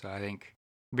position. So I think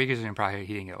the biggest reason probably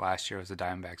he didn't get last year was the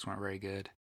Diamondbacks weren't very good.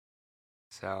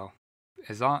 So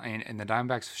and the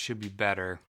Diamondbacks should be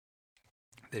better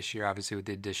this year, obviously with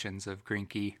the additions of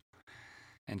Greinke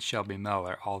and Shelby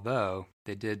Miller, although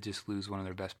they did just lose one of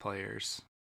their best players,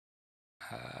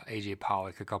 AJ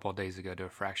Pollock, a couple of days ago to a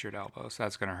fractured elbow, so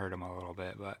that's going to hurt him a little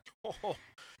bit. But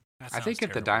I think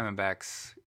if the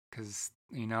Diamondbacks, because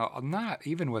not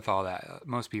even with all that,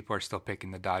 most people are still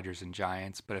picking the Dodgers and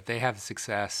Giants, but if they have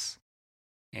success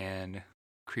and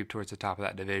creep towards the top of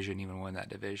that division, even win that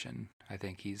division, I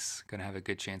think he's going to have a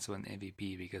good chance to win the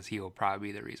MVP because he will probably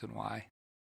be the reason why.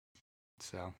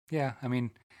 So, yeah, I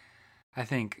mean, I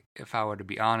think if I were to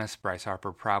be honest, Bryce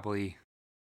Harper probably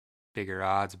bigger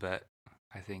odds, but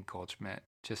I think Goldschmidt,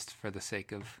 just for the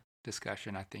sake of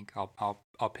discussion, I think I'll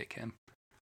pick him.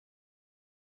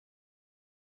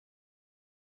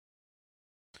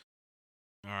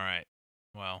 All right.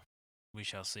 Well, we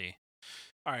shall see.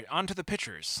 All right, on to the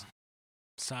pitchers.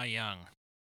 Cy Young.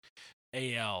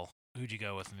 AL. Who'd you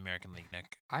go with in the American League,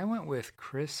 Nick? I went with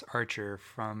Chris Archer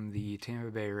from the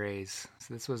Tampa Bay Rays.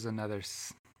 So this was another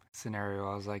scenario.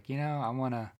 I was like, I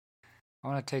want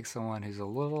to take someone who's a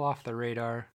little off the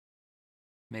radar.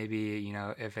 Maybe,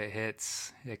 if it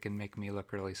hits, it can make me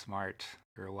look really smart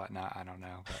or whatnot. I don't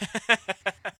know.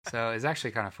 But so it's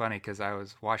actually kind of funny because I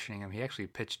was watching him. He actually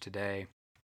pitched today.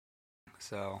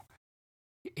 So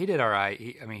he did all right.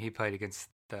 He played against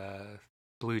the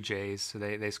Blue Jays, so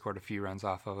they scored a few runs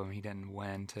off of him. He didn't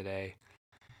win today.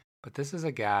 But this is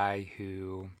a guy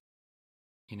who,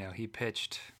 he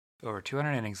pitched over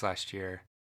 200 innings last year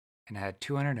and had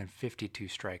 252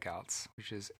 strikeouts,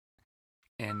 which is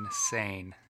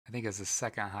insane. I think it's the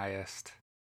second highest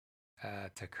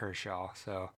to Kershaw.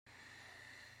 So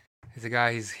he's a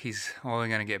guy, he's only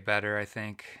going to get better, I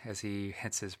think, as he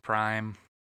hits his prime.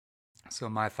 So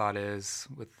my thought is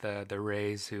with the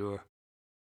Rays, who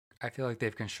I feel like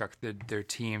they've constructed their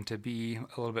team to be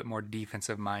a little bit more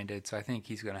defensive minded. So I think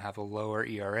he's going to have a lower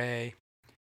ERA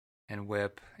and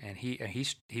WHIP. And he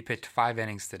pitched 5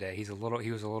 innings today.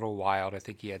 He was a little wild. I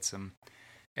think he had some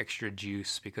extra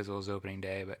juice because it was opening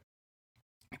day, but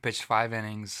he pitched 5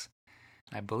 innings.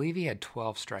 I believe he had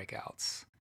 12 strikeouts.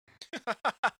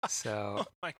 So, oh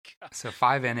my God. So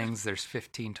 5 innings, there's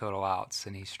 15 total outs,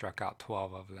 and he struck out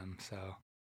 12 of them. So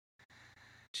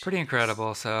pretty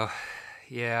incredible. So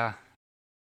yeah,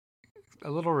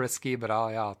 a little risky, but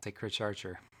I'll take Chris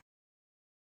Archer.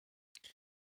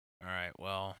 All right.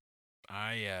 Well,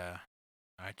 I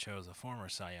chose a former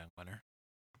Cy Young winner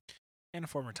and a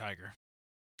former Tiger,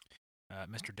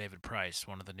 Mr. David Price,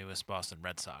 one of the newest Boston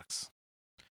Red Sox.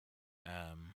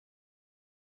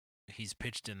 He's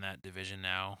pitched in that division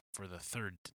now for the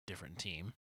 3rd different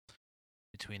team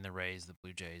between the Rays, the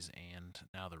Blue Jays, and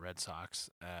now the Red Sox.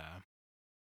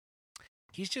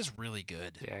 He's just really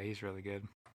good. Yeah, he's really good.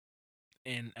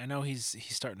 And I know he's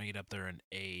starting to get up there in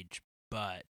age,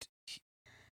 but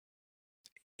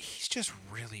he's just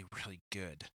really, really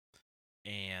good.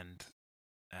 And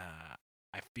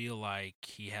I feel like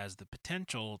he has the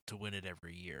potential to win it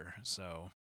every year.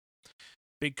 So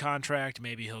big contract,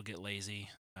 maybe he'll get lazy,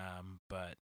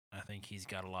 but I think he's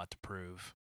got a lot to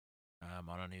prove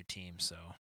on a new team. So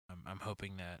I'm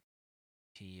hoping that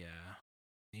he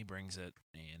brings it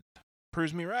and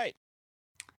proves me right.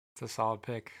 It's a solid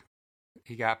pick.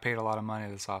 He got paid a lot of money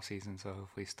this offseason, so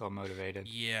hopefully he's still motivated.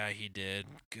 Yeah, he did.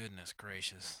 Goodness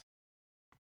gracious.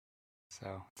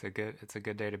 So it's a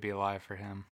good day to be alive for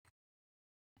him.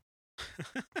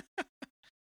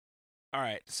 All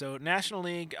right, so National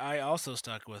League, I also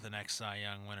stuck with an ex-Cy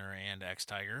Young winner and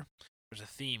ex-Tiger. There's a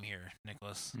theme here,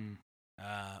 Nicholas.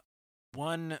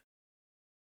 One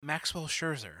Maxwell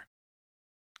Scherzer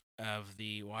of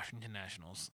the Washington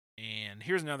Nationals. And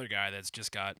here's another guy that's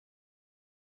just got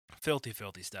filthy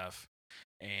stuff.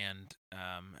 And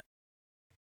I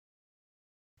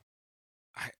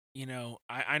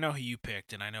know who you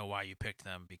picked, and I know why you picked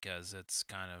them, because it's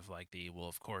kind of like well,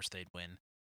 of course they'd win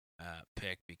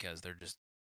pick because they're just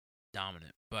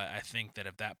dominant. But I think that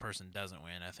if that person doesn't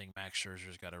win, I think Max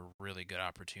Scherzer's got a really good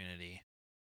opportunity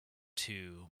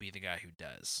to be the guy who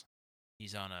does.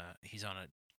 He's on a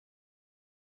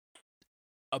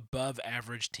above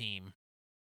average team,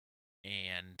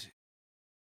 and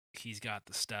he's got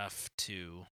the stuff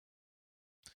to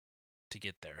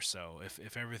get there. So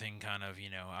if everything kind of,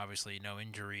 obviously no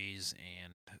injuries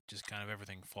and just kind of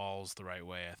everything falls the right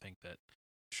way, I think that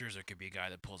Scherzer could be a guy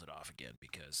that pulls it off again,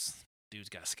 because dude's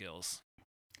got skills.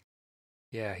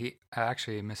 Yeah, I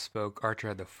actually misspoke. Archer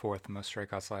had the fourth most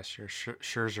strikeouts last year.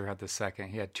 Scherzer had the second.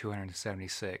 He had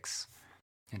 276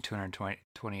 in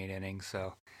 228 innings.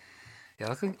 So,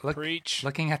 yeah,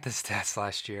 looking at the stats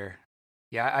last year,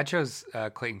 yeah, I chose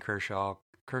Clayton Kershaw.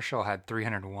 Kershaw had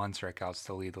 301 strikeouts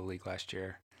to lead the league last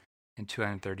year in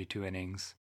 232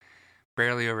 innings.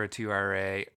 Barely over a 2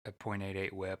 RA, a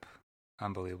 .88 WHIP.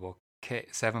 Unbelievable.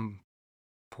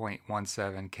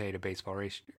 7.17 K to baseball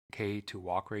ratio, K to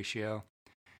walk ratio.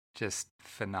 Just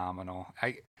phenomenal.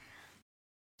 I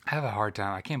have a hard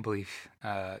time. I can't believe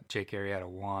Jake Arrieta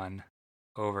won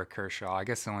over Kershaw. I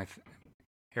guess the only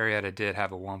Arrieta did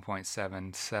have a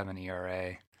 1.77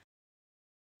 ERA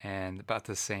and about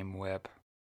the same WHIP.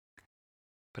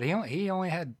 But he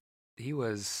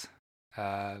was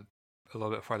a little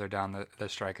bit farther down the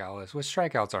strikeout list, which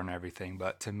strikeouts aren't everything,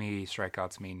 but to me,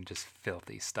 strikeouts mean just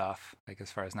filthy stuff, like as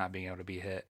far as not being able to be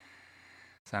hit.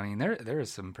 So, I mean, there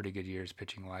was some pretty good years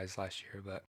pitching-wise last year,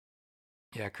 but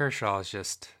yeah, Kershaw is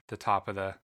just the top of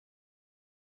the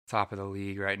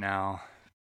league right now.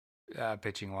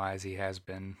 Pitching-wise, he has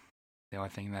been. The only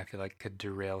thing that I feel like could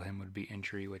derail him would be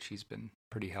injury, which he's been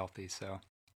pretty healthy, so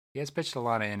he has pitched a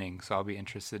lot of innings, so I'll be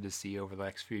interested to see over the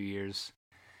next few years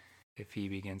if he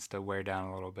begins to wear down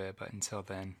a little bit. But until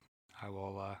then, I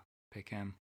will pick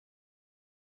him.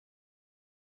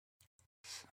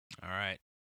 All right.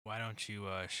 Why don't you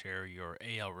share your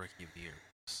AL Rookie of the Year?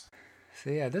 So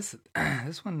yeah, this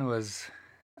one was.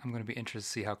 I'm going to be interested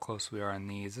to see how close we are on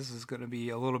these. This is going to be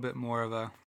a little bit more of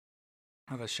a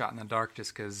shot in the dark,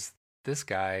 just because this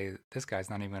guy's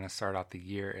not even going to start out the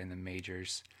year in the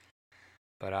majors.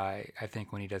 But I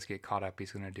think when he does get caught up,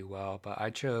 he's going to do well. But I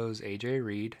chose AJ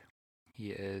Reed.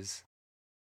 He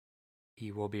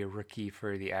will be a rookie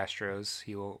for the Astros.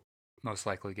 He will most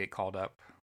likely get called up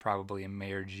probably in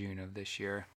May or June of this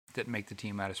year. Didn't make the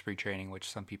team out of spring training, which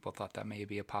some people thought that may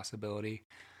be a possibility.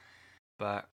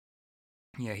 But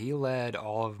yeah, he led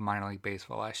all of minor league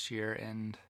baseball last year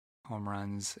in home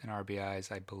runs and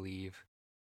RBIs, I believe.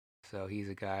 So he's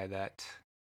a guy that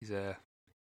he's a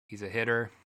hitter.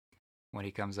 When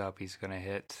he comes up, he's going to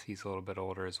hit. He's a little bit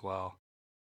older as well.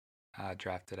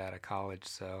 Drafted out of college,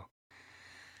 so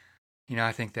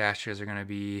I think the Astros are going to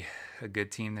be a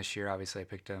good team this year. Obviously, I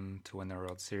picked them to win the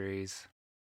World Series.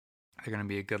 They're going to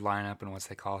be a good lineup, and once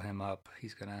they call him up,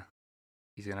 he's gonna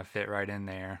fit right in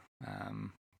there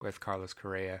with Carlos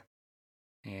Correa,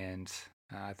 and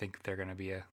I think they're going to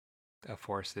be a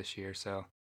force this year. So,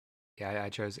 yeah, I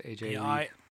chose AJ Reed. I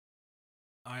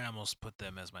almost put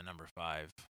them as my number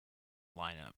 5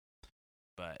 lineup,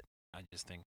 but I just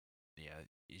think, yeah,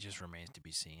 it just remains to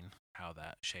be seen how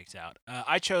that shakes out.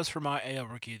 I chose for my AL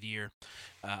Rookie of the Year,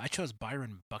 I chose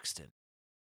Byron Buxton.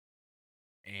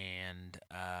 And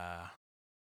the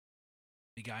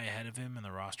guy ahead of him in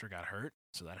the roster got hurt,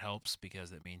 so that helps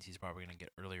because that means he's probably going to get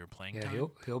earlier playing time. Yeah,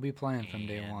 he'll be playing from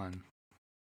day one.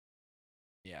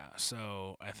 Yeah,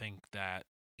 so I think that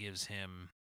gives him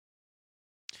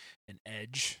an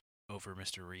edge over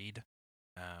Mr. Reed.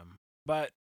 But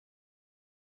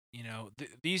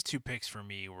these two picks for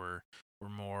me were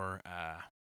more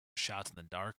shots in the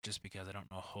dark just because I don't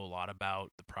know a whole lot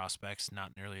about the prospects,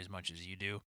 not nearly as much as you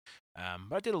do.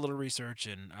 But I did a little research,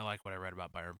 and I like what I read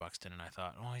about Byron Buxton, and I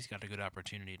thought, oh, he's got a good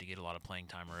opportunity to get a lot of playing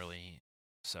time early.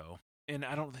 So, and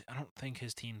I don't think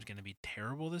his team's going to be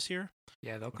terrible this year.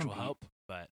 Yeah, they'll which will help.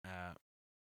 But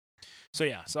so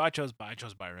I chose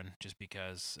Byron just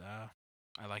because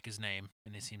I like his name,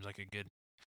 and he seems like a good,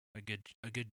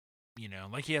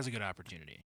 like he has a good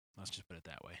opportunity. Let's just put it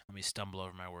that way. Let me stumble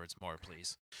over my words more,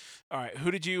 please. All right,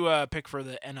 who did you pick for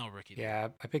the NL Rookie? Yeah,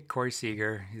 I picked Corey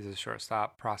Seager. He's a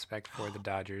shortstop prospect for the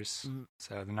Dodgers.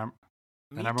 So the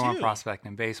number one prospect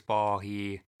in baseball.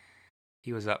 He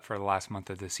was up for the last month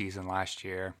of the season last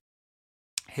year.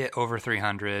 Hit over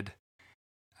 300.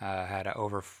 Had a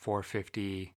over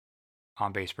 450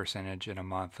 on base percentage in a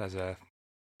month as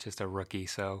just a rookie.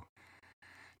 So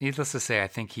needless to say, I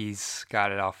think he's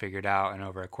got it all figured out, and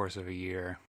over a course of a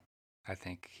year, I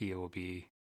think he will be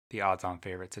the odds-on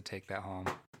favorite to take that home.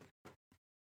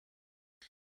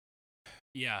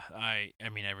 Yeah, I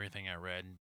mean everything I read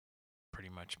pretty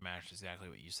much matched exactly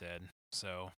what you said.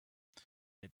 So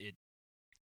it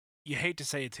you hate to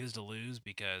say it's his to lose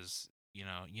because you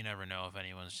never know if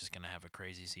anyone's just going to have a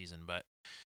crazy season, but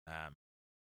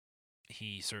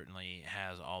he certainly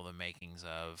has all the makings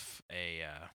of a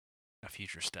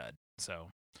future stud. So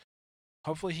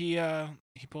hopefully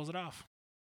he pulls it off.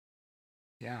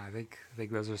 Yeah, I think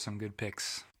those are some good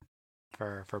picks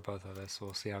for both of us.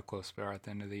 We'll see how close we are at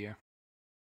the end of the year.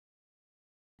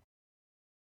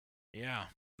 Yeah.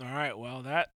 All right. Well,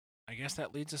 I guess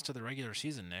that leads us to the regular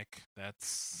season, Nick.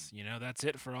 That's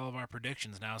it for all of our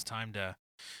predictions. Now it's time to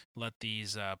let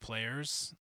these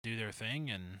players do their thing,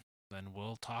 and then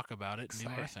we'll talk about it. And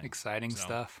do our thing. Exciting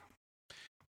stuff.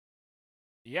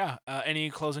 Yeah. Any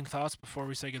closing thoughts before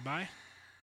we say goodbye?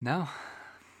 No.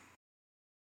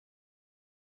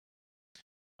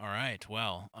 All right.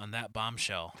 Well, on that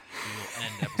bombshell, we will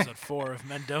end episode 4 of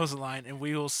Mendoza Line, and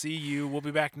we will see you. We'll be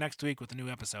back next week with a new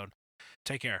episode.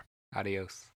 Take care.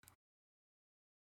 Adios.